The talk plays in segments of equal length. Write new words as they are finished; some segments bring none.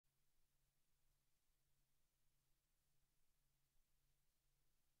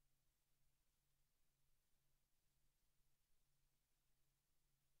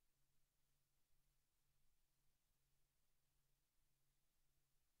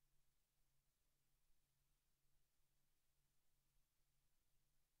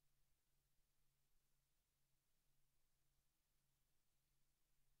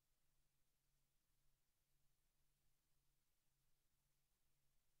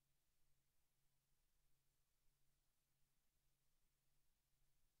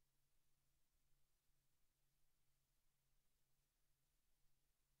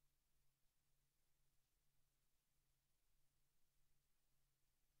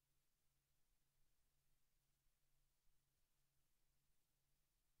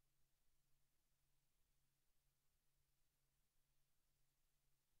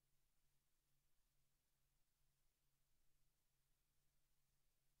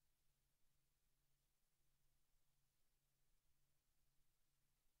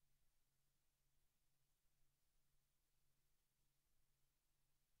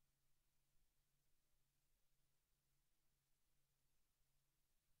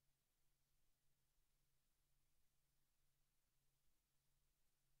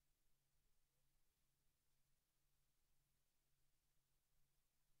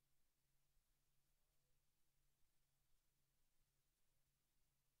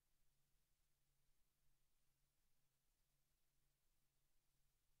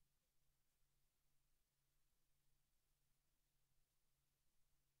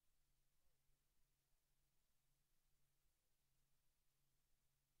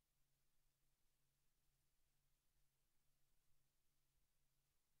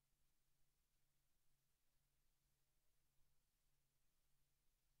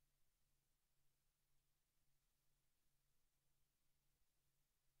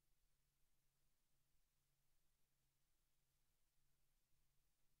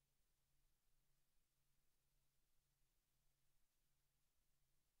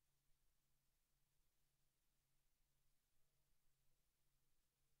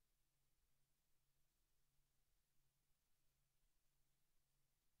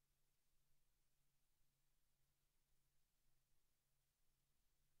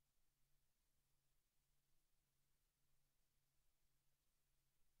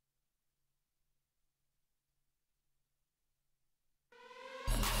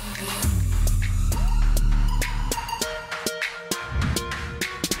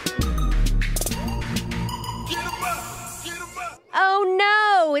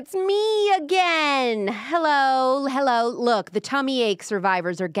it's me again. Hello. Look, the tummy ache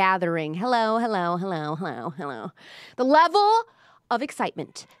survivors are gathering. Hello. The level of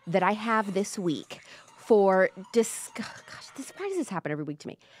excitement that I have this week for why does this happen every week to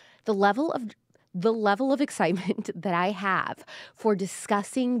me? The level of excitement that I have for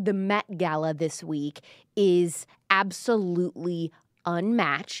discussing the Met Gala this week is absolutely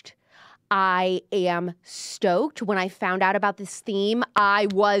unmatched. I am stoked. When I found out about this theme, I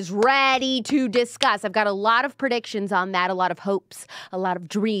was ready to discuss. I've got a lot of predictions on that, a lot of hopes, a lot of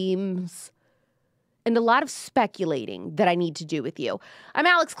dreams, and a lot of speculating that I need to do with you. I'm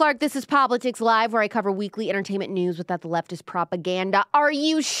Alex Clark. This is Politics Live, where I cover weekly entertainment news without the leftist propaganda. Are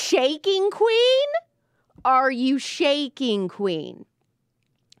you shaking, Queen? Are you shaking, Queen?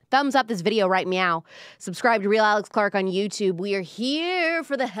 Thumbs up this video, right meow. Subscribe to Real Alex Clark on YouTube. We are here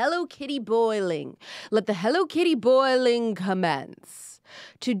for the Hello Kitty boiling. Let the Hello Kitty boiling commence.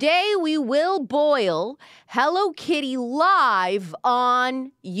 Today we will boil Hello Kitty live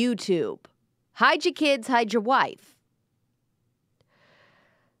on YouTube. Hide your kids, hide your wife.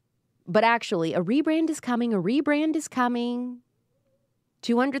 But actually, a rebrand is coming.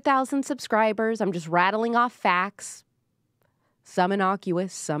 200,000 subscribers. I'm just rattling off facts. Some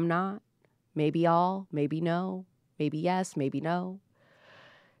innocuous, some not. Maybe all, maybe no, maybe yes, maybe no.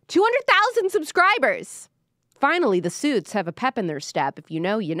 200,000 subscribers. Finally, the suits have a pep in their step. If you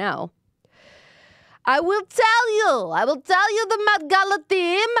know, you know. I will tell you the Met Gala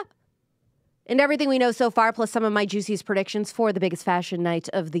theme and everything we know so far, plus some of my juiciest predictions for the biggest fashion night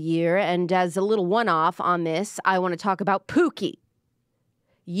of the year. And as a little one-off on this, I want to talk about Pookie.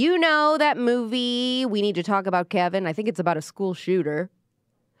 You know that movie, We Need to Talk About Kevin. I think it's about a school shooter.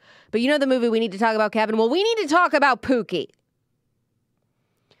 But you know the movie, We Need to Talk About Kevin? Well, we need to talk about Pookie.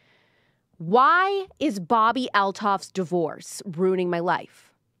 Why is Bobbi Althoff's divorce ruining my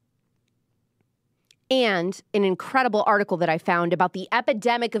life? And an incredible article that I found about the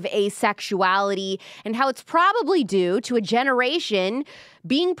epidemic of asexuality and how it's probably due to a generation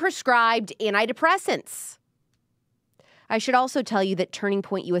being prescribed antidepressants. I should also tell you that Turning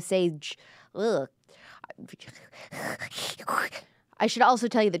Point USA's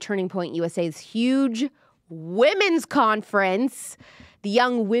huge women's conference, the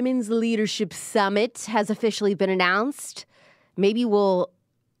Young Women's Leadership Summit, has officially been announced. Maybe we'll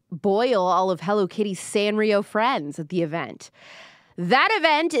boil all of Hello Kitty's Sanrio friends at the event. That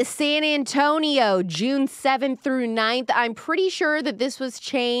event is San Antonio, June 7th through 9th. I'm pretty sure that this was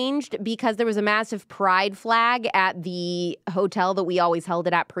changed because there was a massive pride flag at the hotel that we always held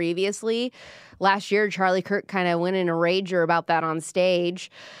it at previously. Last year, Charlie Kirk kind of went in a rager about that on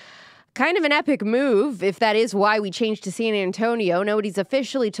stage. Kind of an epic move, if that is why we changed to San Antonio. Nobody's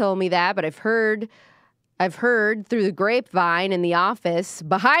officially told me that, but I've heard through the grapevine in the office,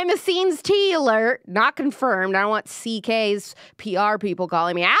 behind the scenes tea alert, not confirmed. I don't want CK's PR people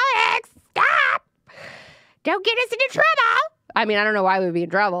calling me, Alex, stop! Don't get us into trouble. I mean, I don't know why we would be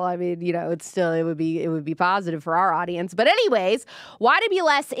in trouble. I mean, you know, it would be positive for our audience. But anyways,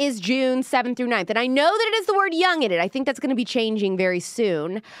 YWLS is June 7th through 9th. And I know that it is the word young in it. I think that's going to be changing very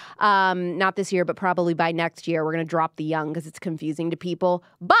soon. Not this year, but probably by next year. We're going to drop the young because it's confusing to people.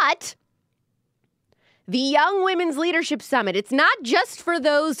 But the Young Women's Leadership Summit. It's not just for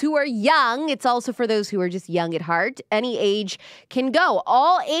those who are young. It's also for those who are just young at heart. Any age can go.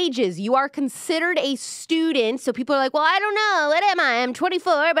 All ages. You are considered a student. So people are like, well, I don't know. What am I? I'm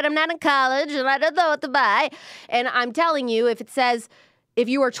 24, but I'm not in college, and I don't know what to buy. And I'm telling you, if it says, if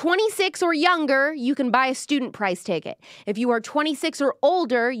you are 26 or younger, you can buy a student price ticket. If you are 26 or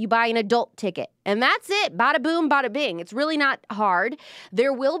older, you buy an adult ticket. And that's it. Bada boom, bada bing. It's really not hard.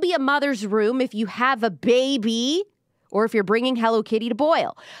 There will be a mother's room if you have a baby or if you're bringing Hello Kitty to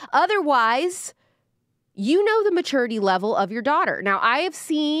boil. Otherwise, you know the maturity level of your daughter. Now, I have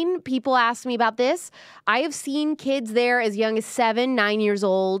seen people ask me about this. I have seen kids there as young as 7, 9 years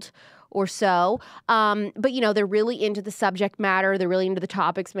old or so. But, you know, they're really into the subject matter. They're really into the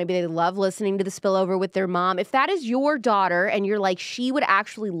topics. Maybe they love listening to the spillover with their mom. If that is your daughter and you're like, she would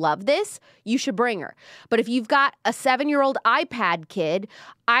actually love this, you should bring her. But if you've got a 7-year-old iPad kid,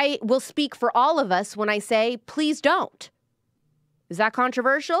 I will speak for all of us when I say, please don't. Is that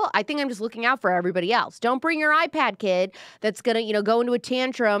controversial? I think I'm just looking out for everybody else. Don't bring your iPad kid that's going to, you know, go into a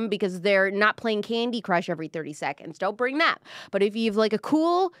tantrum because they're not playing Candy Crush every 30 seconds. Don't bring that. But if you've like a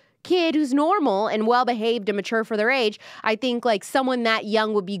cool kid who's normal and well-behaved and mature for their age, I think like someone that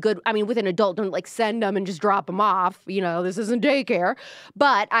young would be good. I mean, with an adult, don't like send them and just drop them off. You know, this isn't daycare.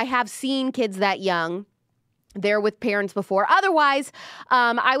 But I have seen kids that young there with parents before. Otherwise,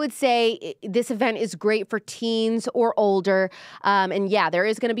 I would say this event is great for teens or older. And yeah, there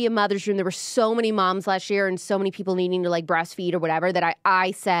is going to be a mother's room. There were so many moms last year and so many people needing to like breastfeed or whatever that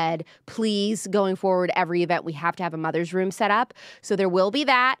I said, please, going forward, every event, we have to have a mother's room set up. So there will be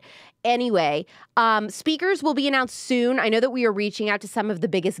that. Anyway, speakers will be announced soon. I know that we are reaching out to some of the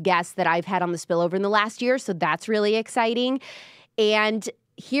biggest guests that I've had on the spillover in the last year. So that's really exciting. And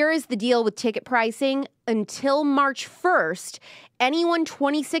here is the deal with ticket pricing. Until March 1st, anyone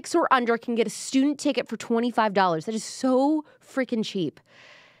 26 or under can get a student ticket for $25. That is so freaking cheap.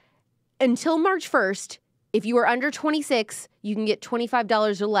 Until March 1st, if you are under 26, you can get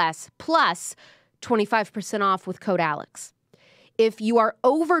 $25 or less, plus 25% off with code ALEX. If you are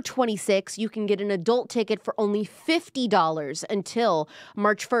over 26, you can get an adult ticket for only $50 until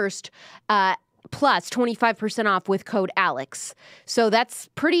March 1st, plus 25% off with code ALEX. So that's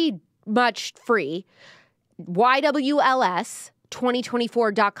pretty much free.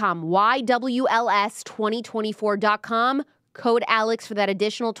 YWLS2024.com. YWLS2024.com. Code ALEX for that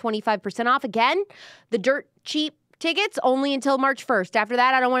additional 25% off. Again, the dirt cheap tickets only until March 1st. After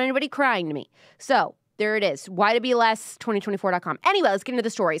that, I don't want anybody crying to me. So there it is. YWLS2024.com. Anyway, let's get into the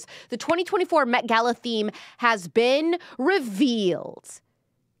stories. The 2024 Met Gala theme has been revealed.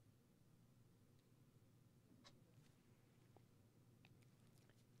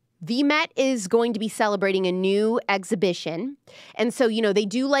 The Met is going to be celebrating a new exhibition. And so, they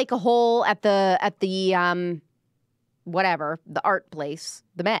do like a whole at the whatever, the art place,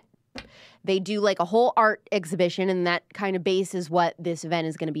 the Met. They do like a whole art exhibition, and that kind of base is what this event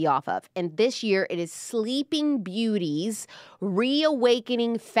is going to be off of. And this year it is Sleeping Beauties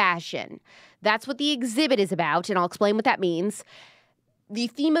Reawakening Fashion. That's what the exhibit is about, and I'll explain what that means. The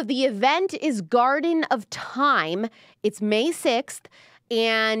theme of the event is Garden of Time. It's May 6th.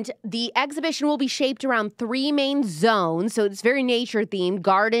 And the exhibition will be shaped around 3 main zones. So it's very nature themed.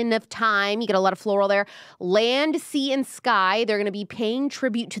 Garden of Time. You get a lot of floral there. Land, sea, and sky. They're going to be paying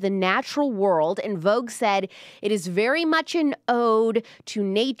tribute to the natural world. And Vogue said it is very much an ode to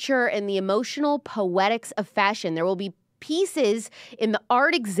nature and the emotional poetics of fashion. There will be pieces in the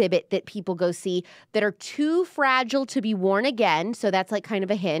art exhibit that people go see that are too fragile to be worn again. So that's like kind of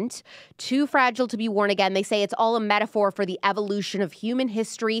a hint. Too fragile to be worn again. They say it's all a metaphor for the evolution of human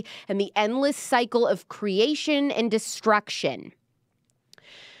history and the endless cycle of creation and destruction.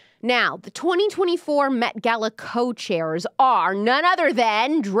 Now, the 2024 Met Gala co-chairs are none other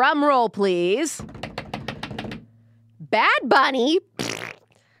than, drumroll please, Bad Bunny,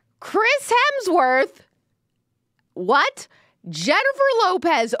 Chris Hemsworth, what? Jennifer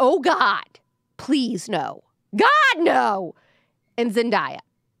Lopez, oh God, please no. God, no. And Zendaya.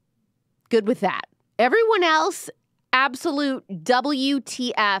 Good with that. Everyone else, absolute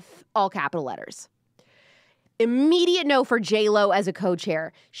WTF, all capital letters. Immediate no for J-Lo as a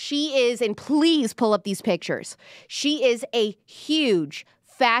co-chair. She is, and please pull up these pictures, she is a huge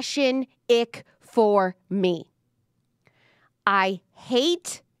fashion ick for me. I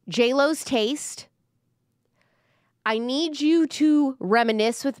hate J-Lo's taste. I need you to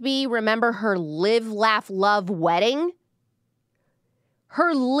reminisce with me. Remember her Live, Laugh, Love wedding?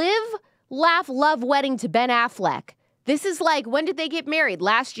 Her Live, Laugh, Love wedding to Ben Affleck. This is like, when did they get married?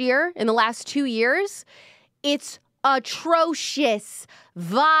 Last year? In the last 2 years? It's atrocious,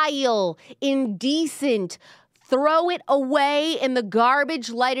 vile, indecent. Throw it away in the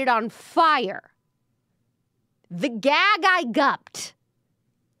garbage, light it on fire. The gag I gupped.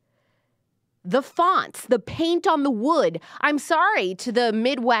 The fonts, the paint on the wood. I'm sorry to the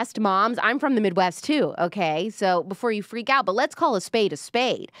Midwest moms. I'm from the Midwest too, okay? So before you freak out, but let's call a spade a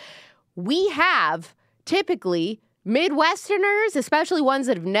spade. We have typically Midwesterners, especially ones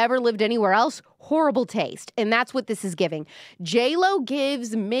that have never lived anywhere else, horrible taste. And that's what this is giving. J-Lo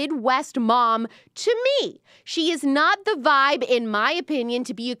gives Midwest mom to me. She is not the vibe, in my opinion,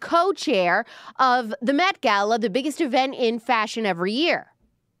 to be a co-chair of the Met Gala, the biggest event in fashion every year.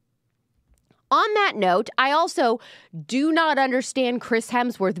 On that note, I also do not understand Chris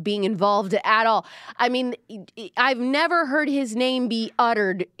Hemsworth being involved at all. I mean, I've never heard his name be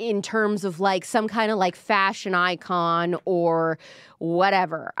uttered in terms of like some kind of like fashion icon or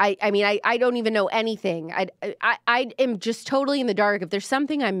whatever. I don't even know anything. I am just totally in the dark. If there's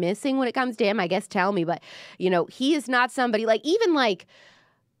something I'm missing when it comes to him, I guess tell me. But, he is not somebody like even like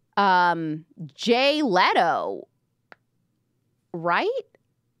Jay Leto, right?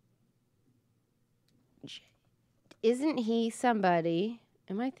 Isn't he somebody,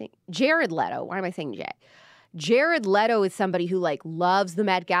 Jared Leto, why am I saying Jay? Jared Leto is somebody who like loves the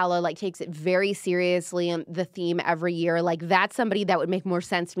Met Gala, like takes it very seriously and the theme every year. Like that's somebody that would make more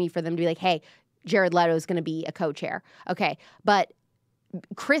sense to me for them to be like, hey, Jared Leto is going to be a co-chair. Okay, but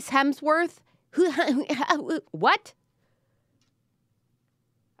Chris Hemsworth, what?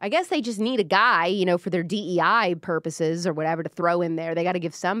 I guess they just need a guy, you know, for their DEI purposes or whatever to throw in there. They got to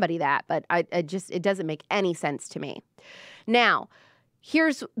give somebody that, but it doesn't make any sense to me. Now,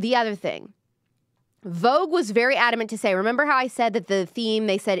 here's the other thing. Vogue was very adamant to say, remember how I said that the theme,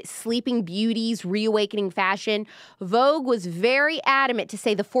 they said Sleeping Beauties, Reawakening Fashion? Vogue was very adamant to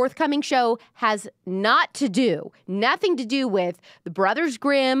say the forthcoming show has nothing to do with the Brothers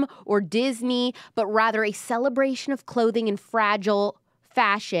Grimm or Disney, but rather a celebration of clothing in fragile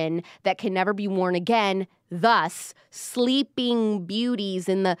fashion that can never be worn again, thus Sleeping Beauties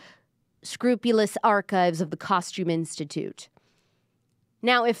in the scrupulous archives of the Costume Institute.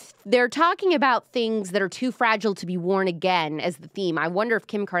 Now, if they're talking about things that are too fragile to be worn again as the theme, I wonder if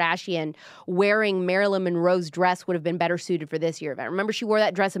Kim Kardashian wearing Marilyn Monroe's dress would have been better suited for this year event. Remember, she wore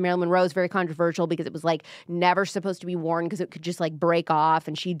that dress of Marilyn Monroe's, very controversial because it was like never supposed to be worn because it could just like break off.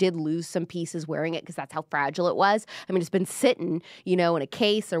 And she did lose some pieces wearing it because that's how fragile it was. I mean, it's been sitting, you know, in a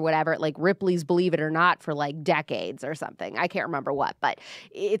case or whatever at like Ripley's Believe It or Not for like decades or something. I can't remember what, but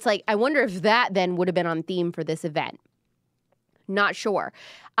it's like, I wonder if that then would have been on theme for this event. Not sure.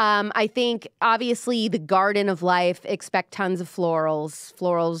 I think, obviously, the Garden of Life, expect tons of florals.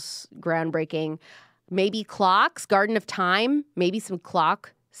 Florals, groundbreaking. Maybe clocks, Garden of Time, maybe some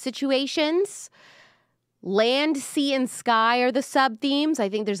clock situations. Land, sea, and sky are the sub-themes. I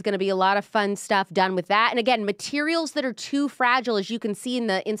think there's going to be a lot of fun stuff done with that. And again, materials that are too fragile, as you can see in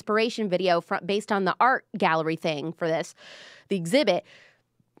the inspiration video based on the art gallery thing for this, the exhibit.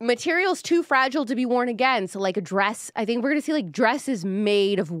 Materials too fragile to be worn again. So like a dress, I think we're going to see like dresses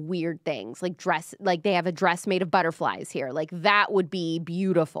made of weird things, like they have a dress made of butterflies here. Like that would be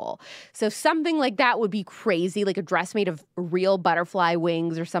beautiful. So something like that would be crazy, like a dress made of real butterfly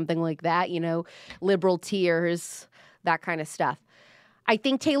wings or something like that, you know, liberal tears, that kind of stuff. I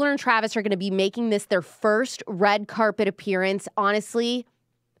think Taylor and Travis are going to be making this their first red carpet appearance. Honestly,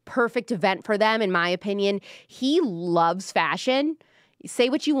 perfect event for them, in my opinion. He loves fashion. Say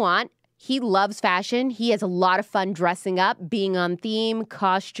what you want. He loves fashion. He has a lot of fun dressing up, being on theme,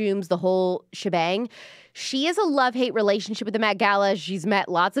 costumes, the whole shebang. She has a love-hate relationship with the Met Gala. She's met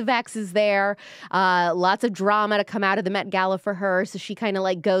lots of exes there, lots of drama to come out of the Met Gala for her. So she kind of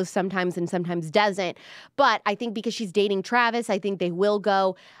like goes sometimes and sometimes doesn't. But I think because she's dating Travis, I think they will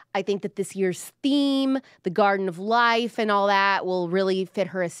go. I think that this year's theme, the Garden of Life and all that, will really fit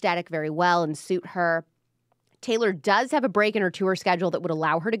her aesthetic very well and suit her. Taylor does have a break in her tour schedule that would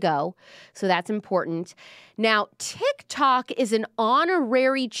allow her to go, so that's important. Now, TikTok is an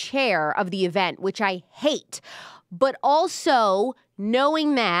honorary chair of the event, which I hate, but also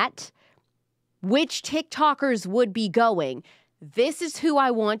knowing that which TikTokers would be going, this is who I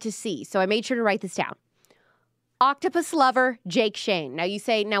want to see. So I made sure to write this down. Octopus lover, Jake Shane. Now you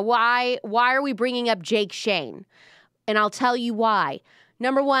say, now why are we bringing up Jake Shane? And I'll tell you why.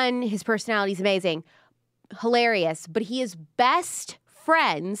 Number one, his personality is amazing. Hilarious, but he is best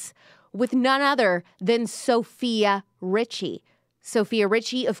friends with none other than Sophia Richie. Sophia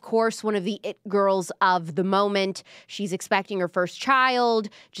Richie, of course, one of the it girls of the moment. She's expecting her first child,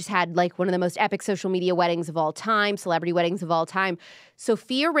 just had like one of the most epic social media weddings of all time, celebrity weddings of all time.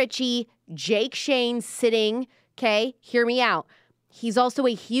 Sophia Richie, Jake Shane sitting, okay, hear me out. He's also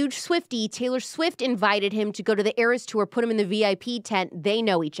a huge Swiftie. Taylor Swift invited him to go to the Eras Tour, put him in the VIP tent. They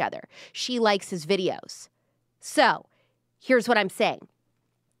know each other. She likes his videos. So, here's what I'm saying.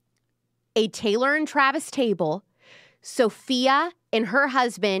 A Taylor and Travis table, Sophia and her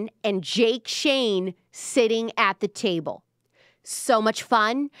husband, and Jake Shane sitting at the table. So much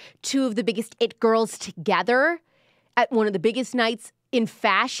fun. Two of the biggest it girls together at one of the biggest nights in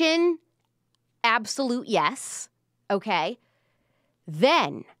fashion. Absolute yes. Okay.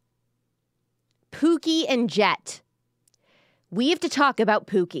 Then, Pookie and Jet. We have to talk about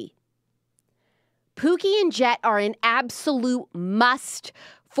Pookie. Pookie and Jet are an absolute must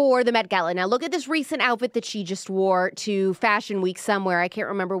for the Met Gala. Now, look at this recent outfit that she just wore to Fashion Week somewhere. I can't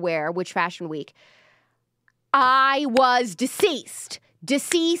remember which Fashion Week. I was deceased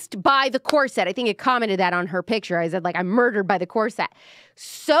by the corset. I think it commented that on her picture. I said, like, I'm murdered by the corset.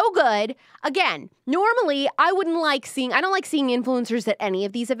 So good. Again, normally I don't like seeing influencers at any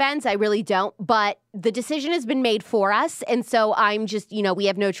of these events. I really don't. But the decision has been made for us. And so I'm just, we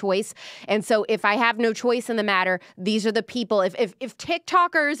have no choice. And so if I have no choice in the matter, these are the people. If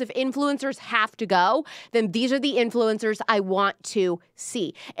TikTokers, if influencers have to go, then these are the influencers I want to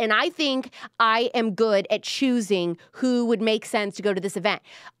see. And I think I am good at choosing who would make sense to go to this event.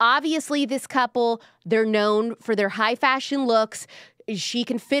 Obviously, this couple, they're known for their high fashion looks. She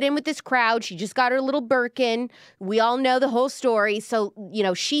can fit in with this crowd. She just got her little Birkin. We all know the whole story. So,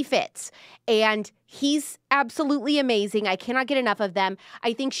 she fits. And he's absolutely amazing. I cannot get enough of them.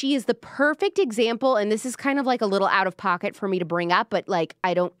 I think she is the perfect example. And this is kind of like a little out of pocket for me to bring up, but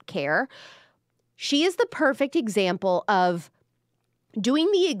I don't care. She is the perfect example of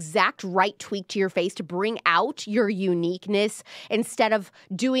doing the exact right tweak to your face to bring out your uniqueness instead of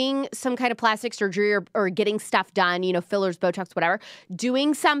doing some kind of plastic surgery or getting stuff done, fillers, Botox, whatever,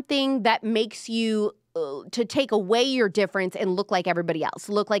 doing something that makes you to take away your difference and look like everybody else,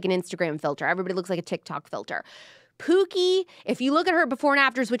 look like an Instagram filter. Everybody looks like a TikTok filter. Pookie, if you look at her before and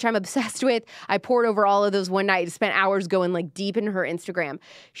afters, which I'm obsessed with, I poured over all of those one night, spent hours going deep in her Instagram.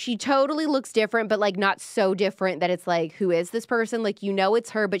 She totally looks different, but not so different that it's who is this person? It's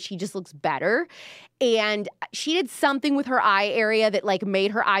her, but she just looks better. And she did something with her eye area that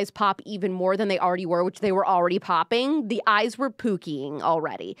made her eyes pop even more than they already were, which they were already popping. The eyes were pookieing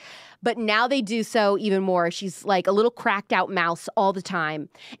already. But now they do so even more. She's like a little cracked out mouse all the time.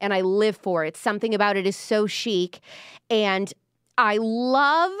 And I live for it. Something about it is so chic. And I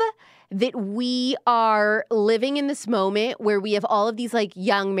love that we are living in this moment where we have all of these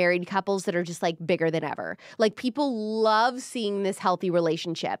young married couples that are just bigger than ever. People love seeing this healthy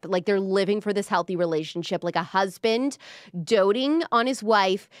relationship. They're living for this healthy relationship, a husband doting on his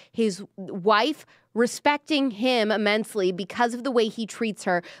wife respecting him immensely because of the way he treats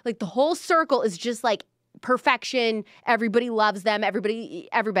her. The whole circle is just perfection. Everybody loves them. Everybody.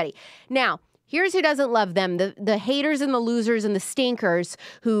 Now, here's who doesn't love them. The haters and the losers and the stinkers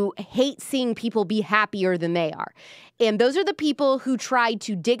who hate seeing people be happier than they are. And those are the people who tried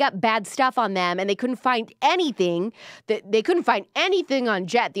to dig up bad stuff on them and they couldn't find anything. They couldn't find anything on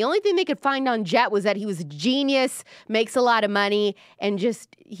Jet. The only thing they could find on Jet was that he was a genius, makes a lot of money, and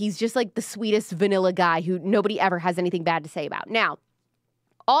he's just the sweetest vanilla guy who nobody ever has anything bad to say about. Now,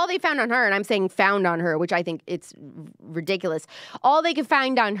 all they found on her, and I'm saying found on her, which I think it's ridiculous. All they could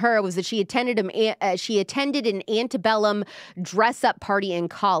find on her was that she attended an antebellum dress-up party in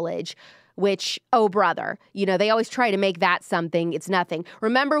college, which, oh, brother, they always try to make that something. It's nothing.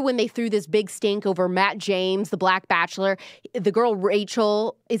 Remember when they threw this big stink over Matt James, the Black Bachelor, the girl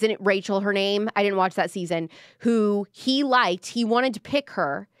Rachel, isn't it Rachel her name? I didn't watch that season, who he liked. He wanted to pick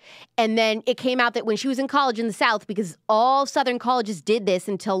her. And then it came out that when she was in college in the South, because all Southern colleges did this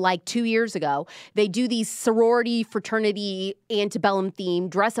until 2 years ago, they do these sorority, fraternity, antebellum themed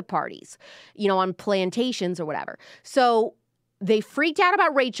dress-up parties, on plantations or whatever. So they freaked out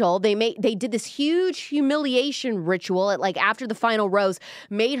about Rachel. They did this huge humiliation ritual at after the final rose,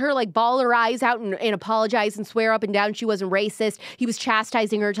 made her bawl her eyes out and apologize and swear up and down she wasn't racist. He was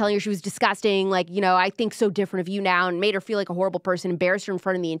chastising her, telling her she was disgusting, I think so different of you now, and made her feel like a horrible person, embarrassed her in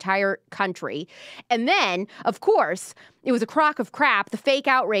front of the entire country. And then, of course, it was a crock of crap. The fake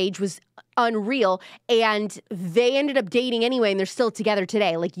outrage was unreal, and they ended up dating anyway, and they're still together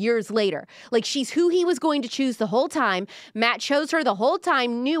today, years later. She's who he was going to choose the whole time. Matt chose her the whole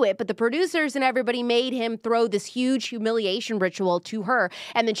time, knew it, but the producers and everybody made him throw this huge humiliation ritual to her,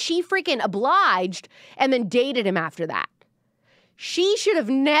 and then she freaking obliged and then dated him after that. She should have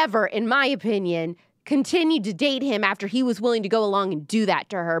never, in my opinion, continued to date him after he was willing to go along and do that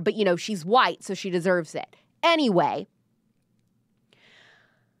to her, but she's white, so she deserves it. Anyway,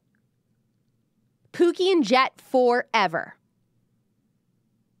 Pookie and Jet forever.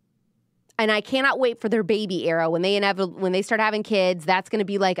 And I cannot wait for their baby era when they start having kids. That's going to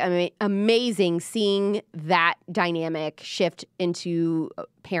be amazing seeing that dynamic shift into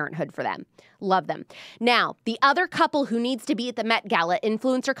parenthood for them. Love them. Now, the other couple who needs to be at the Met Gala,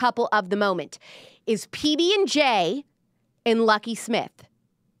 influencer couple of the moment, is PB&J and Lucky Smith.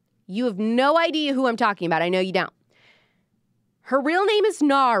 You have no idea who I'm talking about. I know you don't. Her real name is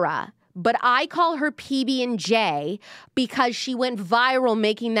Nara, but I call her PB&J because she went viral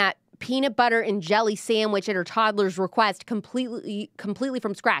making that peanut butter and jelly sandwich at her toddler's request completely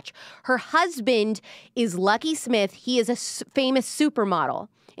from scratch. Her husband is Lucky Smith. He is a famous supermodel.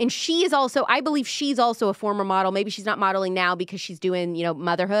 And she is also, I believe she's also a former model. Maybe she's not modeling now because she's doing,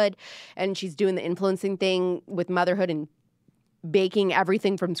 motherhood, and she's doing the influencing thing with motherhood and baking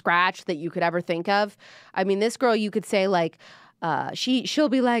everything from scratch that you could ever think of. I mean, this girl, you could say she'll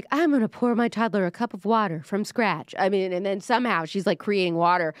be like, I'm going to pour my toddler a cup of water from scratch. I mean, and then somehow she's creating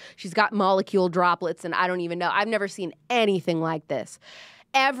water. She's got molecule droplets and I don't even know. I've never seen anything like this.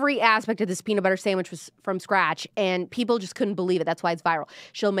 Every aspect of this peanut butter sandwich was from scratch and people just couldn't believe it. That's why it's viral.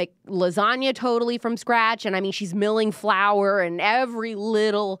 She'll make lasagna totally from scratch. And I mean, she's milling flour and every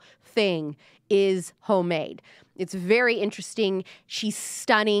little thing is homemade. It's very interesting. She's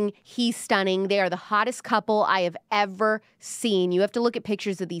stunning. He's stunning. They are the hottest couple I have ever seen. You have to look at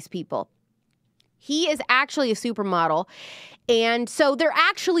pictures of these people. He is actually a supermodel. And so they're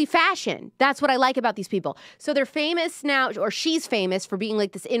actually fashion. That's what I like about these people. So they're famous now, or she's famous for being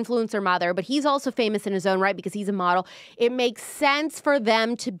like this influencer mother, but he's also famous in his own right because he's a model. It makes sense for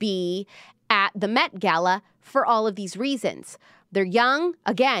them to be at the Met Gala for all of these reasons. They're young.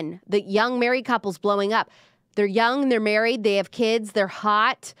 Again, the young married couple's blowing up. They're young, they're married, they have kids, they're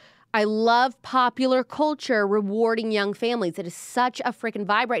hot. I love popular culture rewarding young families. It is such a freaking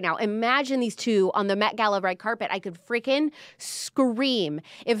vibe right now. Imagine these two on the Met Gala red carpet. I could freaking scream.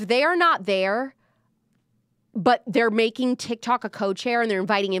 If they are not there, but they're making TikTok a co-chair and they're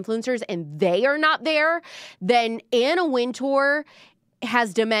inviting influencers and they are not there, then Anna Wintour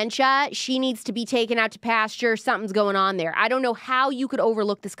has dementia. She needs to be taken out to pasture. Something's going on there. I don't know how you could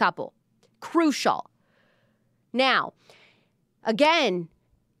overlook this couple. Crucial. Now, again,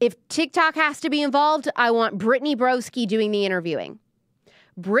 if TikTok has to be involved, I want Brittany Broski doing the interviewing.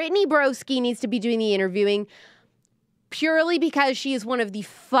 Brittany Broski needs to be doing the interviewing purely because she is one of the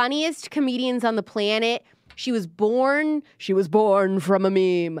funniest comedians on the planet. She was born from a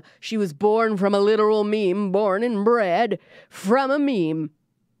meme. She was born from a literal meme, born and bred from a meme.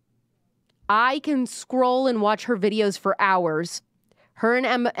 I can scroll and watch her videos for hours. Her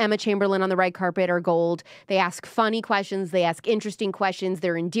and Emma Chamberlain on the red carpet are gold. They ask funny questions. They ask interesting questions.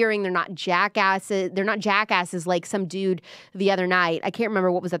 They're endearing. They're not jackasses. They're not jackasses like some dude the other night. I can't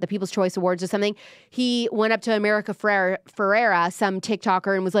remember what was that, the People's Choice Awards or something. He went up to America Ferrera, some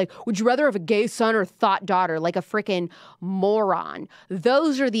TikToker, and was like, would you rather have a gay son or thought daughter? Like a freaking moron.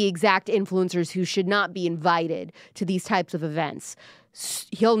 Those are the exact influencers who should not be invited to these types of events.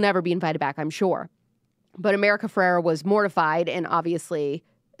 He'll never be invited back, I'm sure. But America Ferrera was mortified, and obviously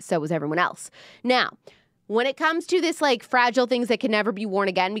so was everyone else. Now, when it comes to this like fragile things that can never be worn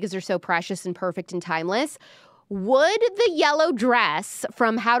again because they're so precious and perfect and timeless, would the yellow dress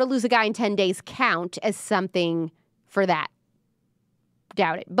from How to Lose a Guy in 10 Days count as something for that?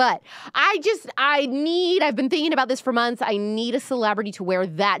 Doubt it. But I've been thinking about this for months. I need a celebrity to wear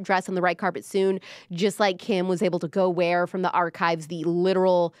that dress on the red carpet soon, just like Kim was able to go wear from the archives the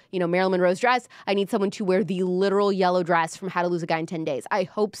literal, Marilyn Monroe's dress. I need someone to wear the literal yellow dress from How to Lose a Guy in 10 Days. I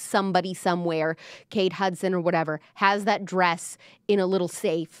hope somebody somewhere, Kate Hudson or whatever, has that dress in a little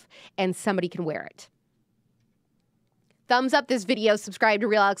safe and somebody can wear it. Thumbs up this video, subscribe to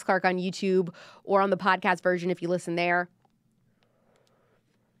Real Alex Clark on YouTube or on the podcast version if you listen there.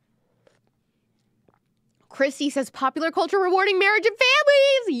 Christy says, popular culture rewarding marriage and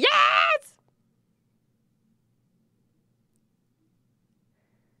families. Yes!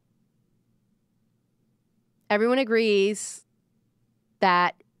 Everyone agrees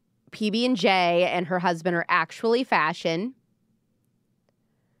that PB&J and her husband are actually fashion.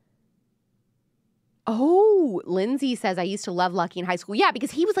 Oh, Lindsay says, I used to love Lucky in high school. Yeah,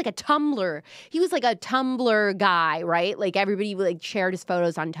 because he was like a Tumblr. He was like a Tumblr guy, right? Like everybody like shared his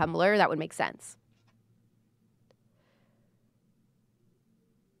photos on Tumblr. That would make sense.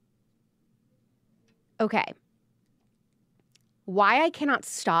 Okay. Why I cannot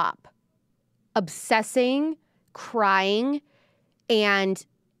stop obsessing, crying, and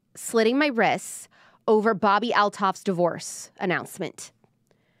slitting my wrists over Bobbi Althoff's divorce announcement.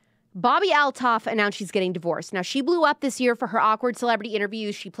 Bobbi Althoff announced she's getting divorced. Now, she blew up this year for her awkward celebrity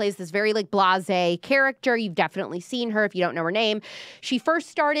interviews. She plays this very blasé character. You've definitely seen her if you don't know her name. She first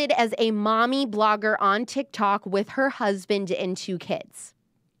started as a mommy blogger on TikTok with her husband and 2 kids.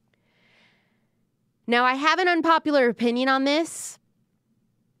 Now, I have an unpopular opinion on this.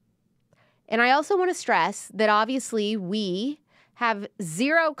 And I also want to stress that obviously we have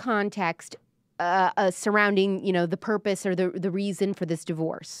zero context surrounding, the purpose or the reason for this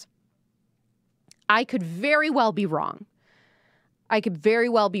divorce. I could very well be wrong.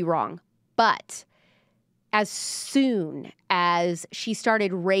 But as soon as she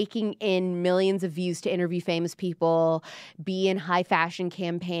started raking in millions of views to interview famous people, be in high fashion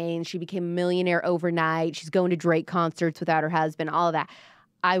campaigns, she became a millionaire overnight, she's going to Drake concerts without her husband, all of that.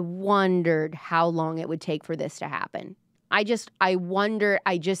 I wondered how long it would take for this to happen. I wondered,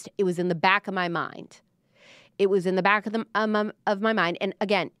 it was in the back of my mind. It was in the back of my mind. And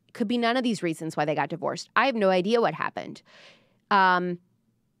again, it could be none of these reasons why they got divorced. I have no idea what happened.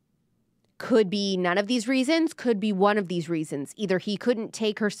 Could be none of these reasons, could be one of these reasons. Either he couldn't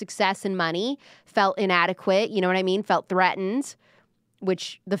take her success and money, felt inadequate, you know what I mean, felt threatened,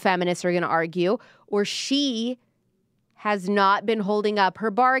 which the feminists are going to argue, or she has not been holding up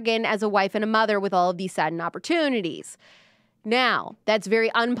her bargain as a wife and a mother with all of these sudden opportunities. Now, that's very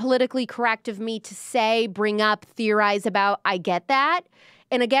unpolitically correct of me to say, bring up, theorize about. I get that.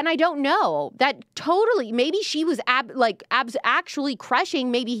 And again, I don't know. That totally, maybe she was actually crushing.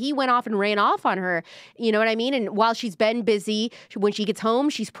 Maybe he went off and ran off on her. You know what I mean? And while she's been busy, when she gets home,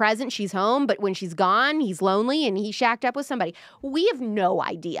 she's present, she's home. But when she's gone, he's lonely and he shacked up with somebody. We have no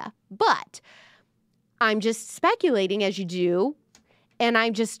idea. But I'm just speculating, as you do. And I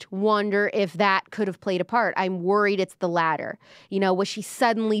just wonder if that could have played a part. I'm worried it's the latter. You know, was she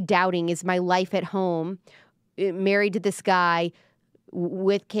suddenly doubting, is my life at home, married to this guy,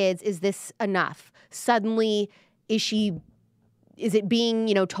 with kids, is this enough? Suddenly, is it being,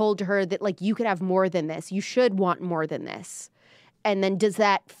 told to her that, like, you could have more than this? You should want more than this. And then does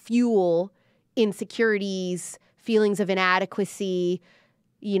that fuel insecurities, feelings of inadequacy,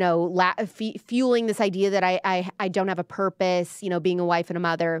 fueling this idea that I don't have a purpose, being a wife and a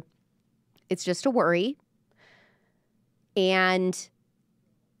mother? It's just a worry. And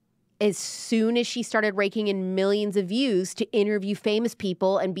as soon as she started raking in millions of views to interview famous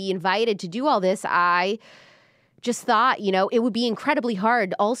people and be invited to do all this, I just thought, it would be incredibly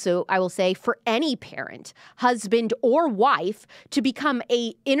hard also, I will say, for any parent, husband or wife to become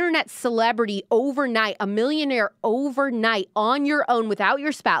a internet celebrity overnight, a millionaire overnight on your own without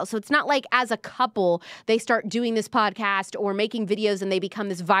your spouse. So it's not like as a couple, they start doing this podcast or making videos and they become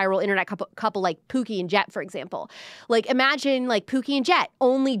this viral internet couple like Pookie and Jet, for example. Like imagine like Pookie and Jet,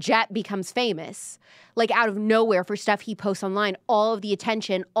 only Jet becomes famous. Like out of nowhere for stuff he posts online, all of the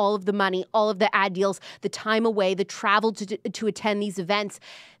attention, all of the money, all of the ad deals, the time away, the travel to attend these events,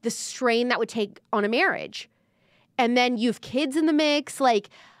 the strain that would take on a marriage. And then you have kids in the mix. Like,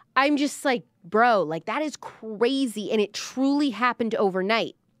 I'm just like, bro, like that is crazy. And it truly happened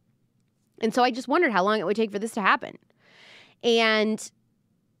overnight. And so I just wondered how long it would take for this to happen. And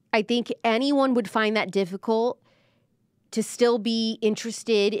I think anyone would find that difficult to still be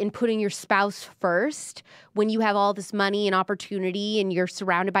interested in putting your spouse first when you have all this money and opportunity and you're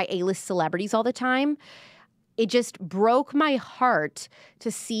surrounded by A-list celebrities all the time. It just broke my heart to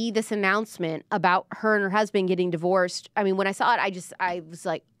see this announcement about her and her husband getting divorced. I mean, when I saw it, I was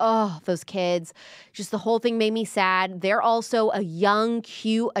like, oh, those kids. Just the whole thing made me sad. They're also a young,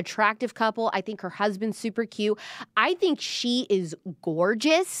 cute, attractive couple. I think her husband's super cute. I think she is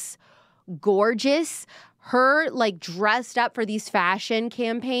gorgeous. Her, like, dressed up for these fashion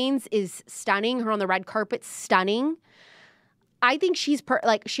campaigns is stunning. Her on the red carpet, stunning. I think she's,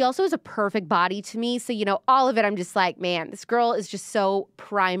 she also has a perfect body to me. So, all of it, I'm just like, man, this girl is just so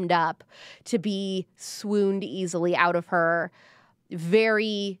primed up to be swooned easily out of her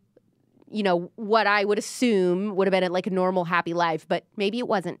very, what I would assume would have been like a normal, happy life. But maybe it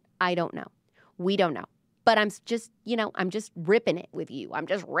wasn't. I don't know. We don't know. But I'm just, I'm just ripping it with you. I'm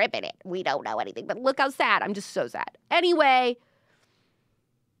just ripping it. We don't know anything. But look how sad. I'm just so sad. Anyway,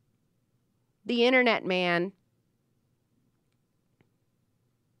 the internet, man.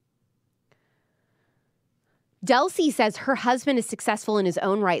 Delcy says her husband is successful in his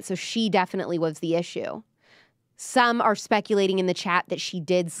own right, so she definitely was the issue. Some are speculating in the chat that she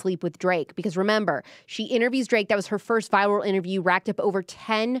did sleep with Drake because remember, she interviews Drake. That was her first viral interview, racked up over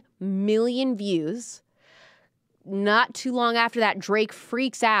 10 million views. Not too long after that, Drake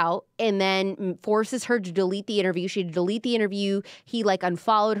freaks out and then forces her to delete the interview. She had to delete the interview. He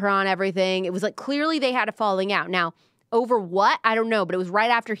unfollowed her on everything. It was clearly they had a falling out. Now, over what? I don't know, but it was right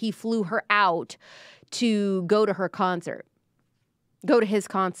after he flew her out to go to his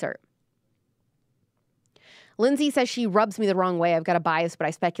concert. Lindsay says she rubs me the wrong way. I've got a bias, but I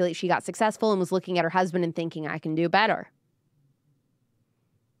speculate she got successful and was looking at her husband and thinking, I can do better.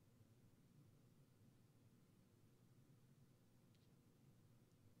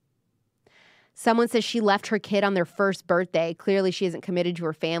 Someone says she left her kid on their first birthday. Clearly, she isn't committed to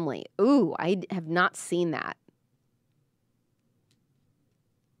her family. Ooh, I have not seen that.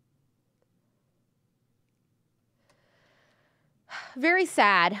 Very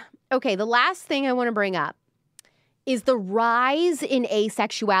sad. Okay, the last thing I want to bring up is the rise in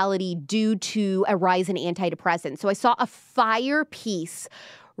asexuality due to a rise in antidepressants. So I saw a fire piece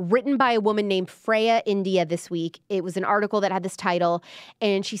written by a woman named Freya India this week. It was an article that had this title,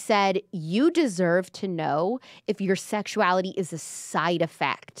 and she said, you deserve to know if your sexuality is a side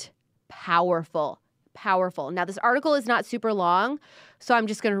effect. Powerful. Now, this article is not super long, so I'm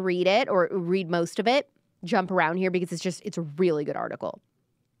just going to read it or read most of it, jump around here because it's a really good article.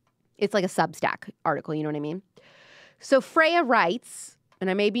 It's like a Substack article, you know what I mean? So Freya writes,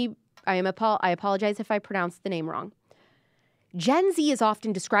 and I apologize if I pronounced the name wrong. Gen Z is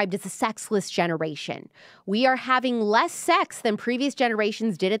often described as a sexless generation. We are having less sex than previous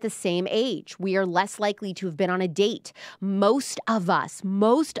generations did at the same age. We are less likely to have been on a date. Most of us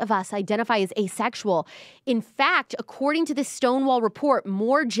identify as asexual. In fact, according to this Stonewall report,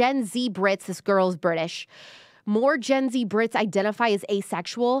 more Gen Z Brits, this girl's British, more Gen Z Brits identify as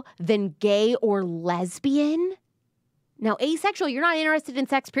asexual than gay or lesbian. Now, asexual, you're not interested in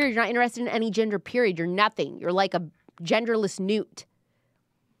sex, period. You're not interested in any gender, period. You're nothing. You're like a genderless newt.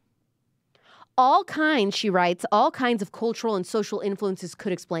 All kinds, she writes, all kinds of cultural and social influences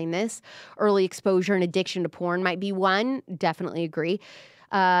could explain this. Early exposure and addiction to porn might be one. Definitely agree.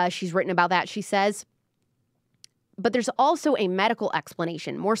 She's written about that, she says. But there's also a medical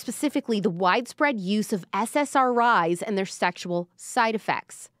explanation, more specifically, the widespread use of SSRIs and their sexual side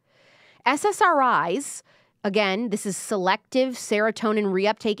effects. SSRIs, again, this is selective serotonin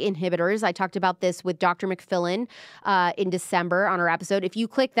reuptake inhibitors. I talked about this with Dr. McFillin in December on our episode. If you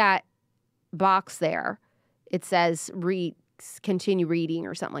click that box there, it says continue reading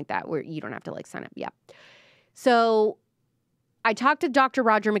or something like that, where you don't have to sign up. Yeah. So I talked to Dr.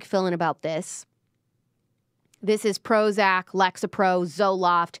 Roger McFillin about this. This is Prozac, Lexapro,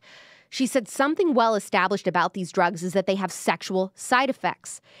 Zoloft. She said something well established about these drugs is that they have sexual side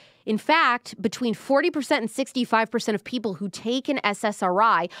effects. In fact, between 40% and 65% of people who take an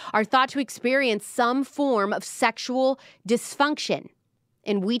SSRI are thought to experience some form of sexual dysfunction.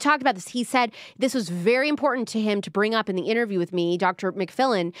 And we talked about this. He said this was very important to him to bring up in the interview with me, Dr.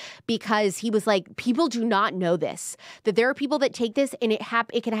 McFillin, because he was like, people do not know this, that there are people that take this and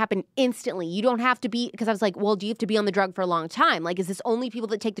it can happen instantly. You don't have to be, because I was like, well, do you have to be on the drug for a long time? Like, is this only people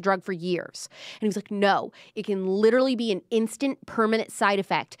that take the drug for years? And he was like, no, it can literally be an instant permanent side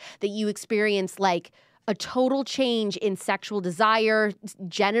effect that you experience, like a total change in sexual desire,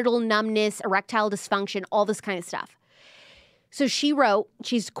 genital numbness, erectile dysfunction, all this kind of stuff. So she wrote,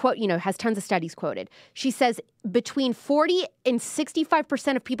 has tons of studies quoted. She says between 40 and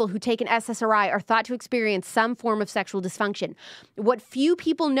 65% of people who take an SSRI are thought to experience some form of sexual dysfunction. What few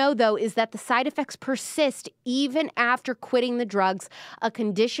people know, though, is that the side effects persist even after quitting the drugs, a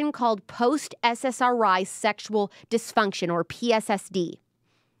condition called post-SSRI sexual dysfunction, or PSSD.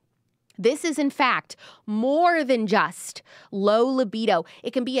 This is, in fact, more than just low libido.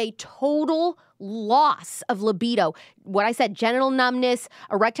 It can be a total loss of libido. What I said, genital numbness,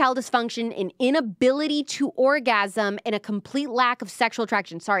 erectile dysfunction, an inability to orgasm, and a complete lack of sexual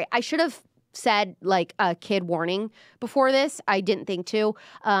attraction. Sorry, I should have said like a kid warning before this. I didn't think to.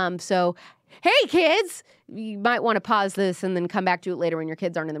 So, hey, kids, you might want to pause this and then come back to it later when your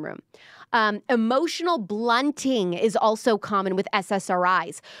kids aren't in the room. Emotional blunting is also common with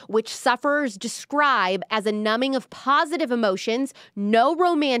SSRIs, which sufferers describe as a numbing of positive emotions, no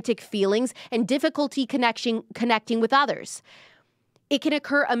romantic feelings, and difficulty connecting with others. It can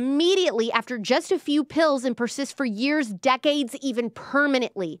occur immediately after just a few pills and persist for years, decades, even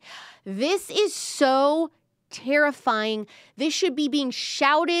permanently. This is so terrifying. This should be being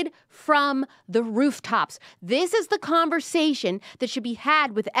shouted from the rooftops. This is the conversation that should be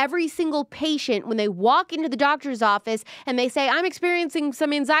had with every single patient when they walk into the doctor's office and they say, I'm experiencing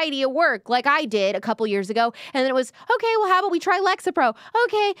some anxiety at work, like I did a couple years ago. And then it was, okay, well, how about we try Lexapro?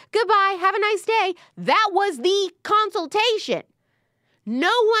 Okay, goodbye, have a nice day. That was the consultation.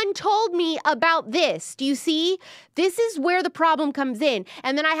 No one told me about this. Do you see? This is where the problem comes in.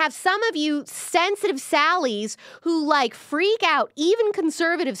 And then I have some of you sensitive Sallys who freak out, even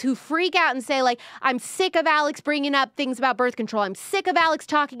conservatives who freak out and say I'm sick of Alex bringing up things about birth control. I'm sick of Alex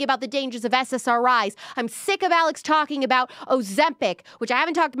talking about the dangers of SSRIs. I'm sick of Alex talking about Ozempic, which I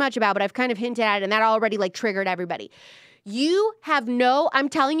haven't talked much about, but I've kind of hinted at it, and that already triggered everybody. You have I'm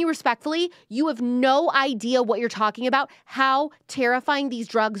telling you respectfully, you have no idea what you're talking about, how terrifying these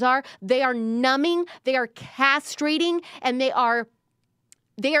drugs are. They are numbing, they are castrating, and they are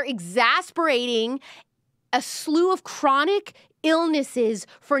exasperating a slew of chronic illnesses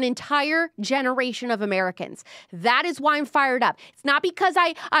for an entire generation of Americans. That is why I'm fired up. It's not because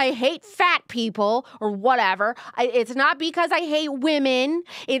I hate fat people or whatever. It's not because I hate women.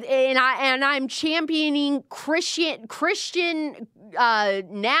 And I'm championing Christian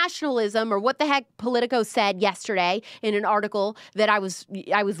nationalism, or what the heck Politico said yesterday in an article that I was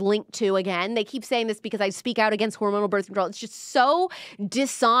linked to again. They keep saying this because I speak out against hormonal birth control. It's just so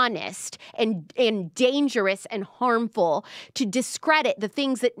dishonest and dangerous and harmful to discredit the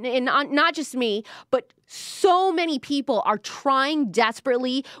things that, and not just me, but So many people are trying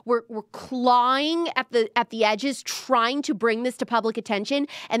desperately. We're clawing at the edges, trying to bring this to public attention.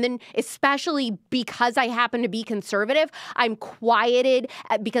 And then, especially because I happen to be conservative, I'm quieted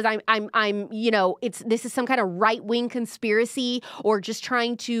because this is some kind of right-wing conspiracy, or just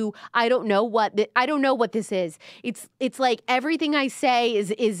trying to, I don't know what this is. It's like everything I say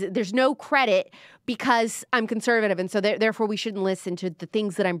is there's no credit because I'm conservative, and so therefore we shouldn't listen to the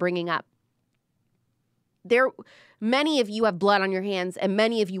things that I'm bringing up. Many of you have blood on your hands, and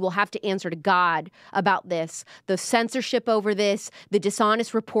many of you will have to answer to God about this. The censorship over this, the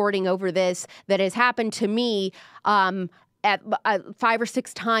dishonest reporting over this that has happened to me at 5 or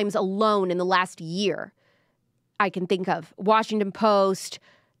 6 times alone in the last year. I can think of Washington Post,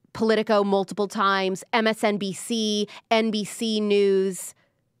 Politico multiple times, MSNBC, NBC News,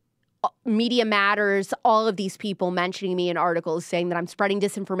 Media Matters, all of these people mentioning me in articles saying that I'm spreading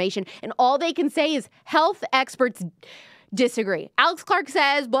disinformation, and all they can say is health experts disagree. Alex Clark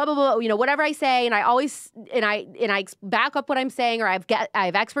says blah blah blah, whatever I say, and I always I back up what I'm saying, or I have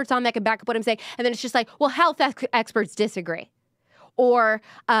experts on that can back up what I'm saying, and then it's just like, well, health experts disagree, or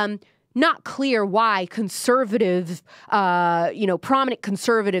not clear why conservative, prominent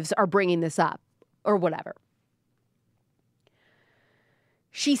conservatives are bringing this up, or whatever.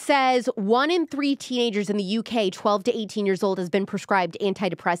 She says 1 in 3 teenagers in the UK, 12 to 18 years old, has been prescribed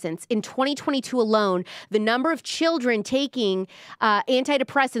antidepressants. In 2022 alone, the number of children taking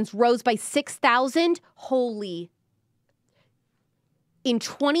antidepressants rose by 6,000. In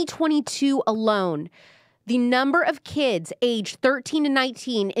 2022 alone, the number of kids aged 13 to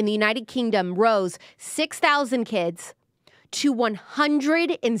 19 in the United Kingdom rose 6,000 kids to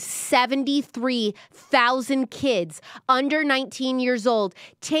 173,000 kids under 19 years old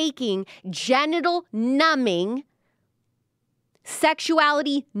taking genital numbing,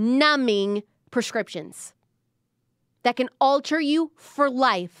 sexuality numbing prescriptions that can alter you for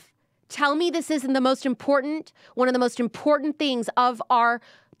life. Tell me this isn't one of the most important things of our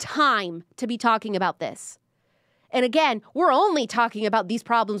time to be talking about this. And again, we're only talking about these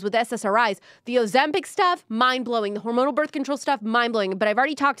problems with SSRIs. The Ozempic stuff, mind-blowing. The hormonal birth control stuff, mind-blowing. But I've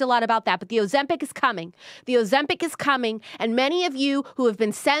already talked a lot about that. But the Ozempic is coming. The Ozempic is coming. And many of you who have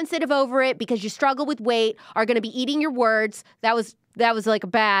been sensitive over it because you struggle with weight are going to be eating your words. That was like a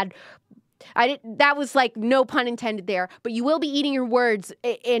bad... that was like no pun intended there. But you will be eating your words,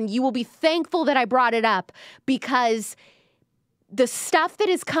 and you will be thankful that I brought it up, because the stuff that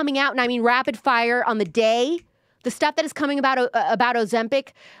is coming out, and I mean rapid fire on the day... The stuff that is coming about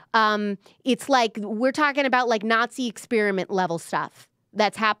Ozempic, it's like we're talking about like Nazi experiment level stuff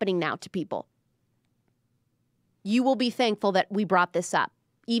that's happening now to people. You will be thankful that we brought this up,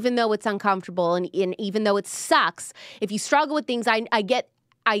 even though it's uncomfortable and even though it sucks. If you struggle with things, I get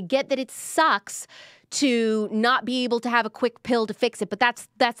that it sucks to not be able to have a quick pill to fix it, but that's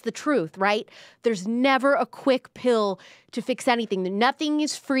the truth, right? There's never a quick pill to fix anything. Nothing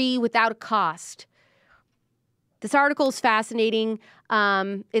is free without a cost. This article is fascinating.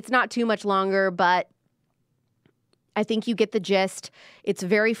 It's not too much longer, but I think you get the gist. It's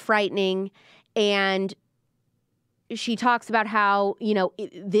very frightening. And she talks about how,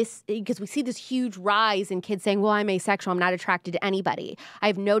 because we see this huge rise in kids saying, well, I'm asexual. I'm not attracted to anybody. I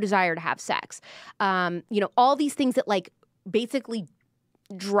have no desire to have sex. All these things that like basically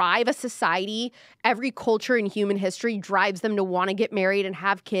drive a society. Every culture in human history drives them to want to get married and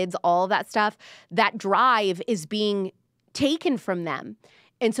have kids, all of that stuff. That drive is being taken from them.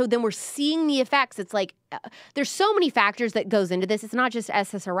 And so then we're seeing the effects. It's like there's so many factors that goes into this. It's not just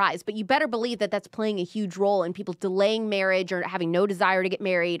SSRIs, but you better believe that that's playing a huge role in people delaying marriage or having no desire to get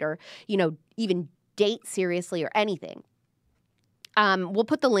married or, even date seriously or anything. We'll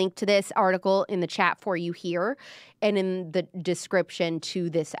put the link to this article in the chat for you here and in the description to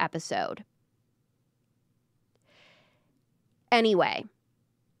this episode. Anyway,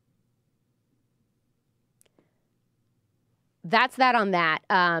 that's that on that.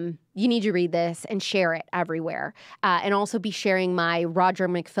 You need to read this and share it everywhere. And also be sharing my Roger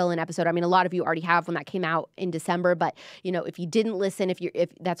McFillin episode. I mean, a lot of you already have one that came out in December, but if you didn't listen, if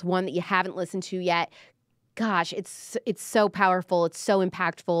that's one that you haven't listened to yet, gosh, it's so powerful, it's so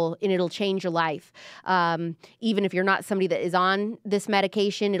impactful, and it'll change your life. Even if you're not somebody that is on this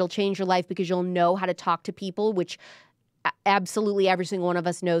medication, it'll change your life because you'll know how to talk to people, which absolutely every single one of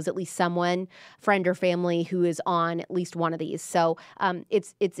us knows at least someone, friend or family, who is on at least one of these. So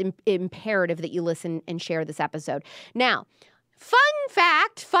it's imperative that you listen and share this episode. Now, Fun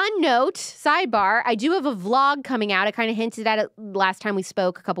fact, fun note, sidebar, I do have a vlog coming out. I kind of hinted at it last time we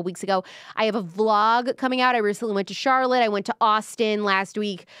spoke a couple weeks ago. I have a vlog coming out. I recently went to Charlotte. I went to Austin last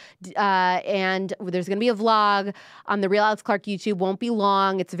week, and there's going to be a vlog on the Real Alex Clark YouTube. Won't be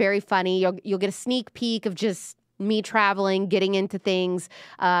long. It's very funny. You'll get a sneak peek of just me traveling, getting into things,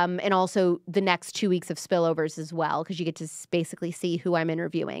 and also the next 2 weeks of spillovers as well, because you get to basically see who I'm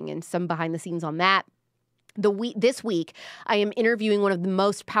interviewing and some behind the scenes on that. This week, I am interviewing one of the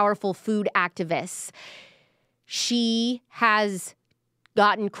most powerful food activists. She has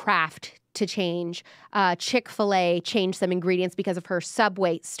gotten Kraft to change. Chick-fil-A changed some ingredients because of her.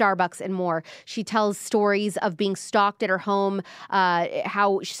 Subway, Starbucks, and more. She tells stories of being stalked at her home,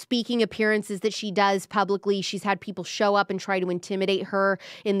 how speaking appearances that she does publicly, she's had people show up and try to intimidate her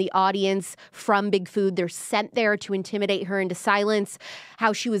in the audience from Big Food. They're sent there to intimidate her into silence.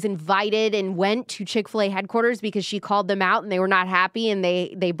 How she was invited and went to Chick-fil-A headquarters because she called them out and they were not happy, and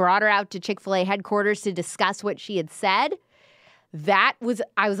they brought her out to Chick-fil-A headquarters to discuss what she had said. I was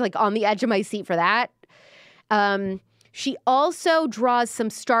like on the edge of my seat for that. She also draws some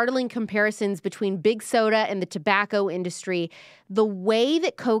startling comparisons between big soda and the tobacco industry. The way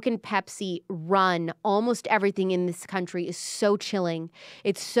that Coke and Pepsi run almost everything in this country is so chilling.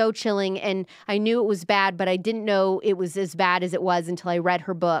 It's so chilling. And I knew it was bad, but I didn't know it was as bad as it was until I read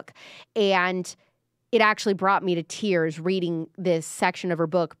her book. And it actually brought me to tears reading this section of her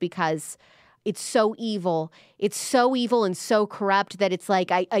book because it's so evil. It's so evil and so corrupt that it's like,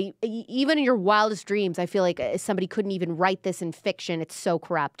 I even in your wildest dreams, I feel like somebody couldn't even write this in fiction. It's so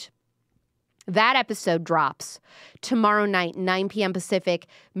corrupt. That episode drops tomorrow night, 9 p.m. Pacific,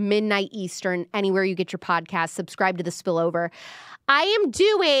 midnight Eastern, anywhere you get your podcast. Subscribe to The Spillover. I am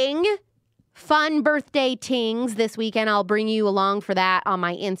doing fun birthday tings this weekend. I'll bring you along for that on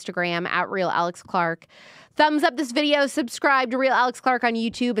my Instagram, @RealAlexClark. Thumbs up this video, subscribe to Real Alex Clark on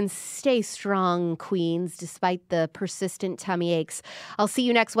YouTube, and stay strong, queens, despite the persistent tummy aches. I'll see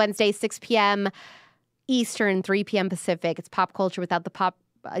you next Wednesday, 6 p.m. Eastern, 3 p.m. Pacific. It's pop culture without the pop.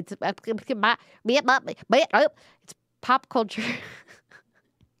 It's pop culture.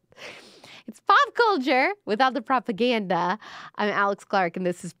 It's pop culture without the propaganda. I'm Alex Clark, and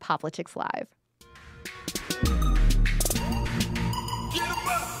this is Politics Live.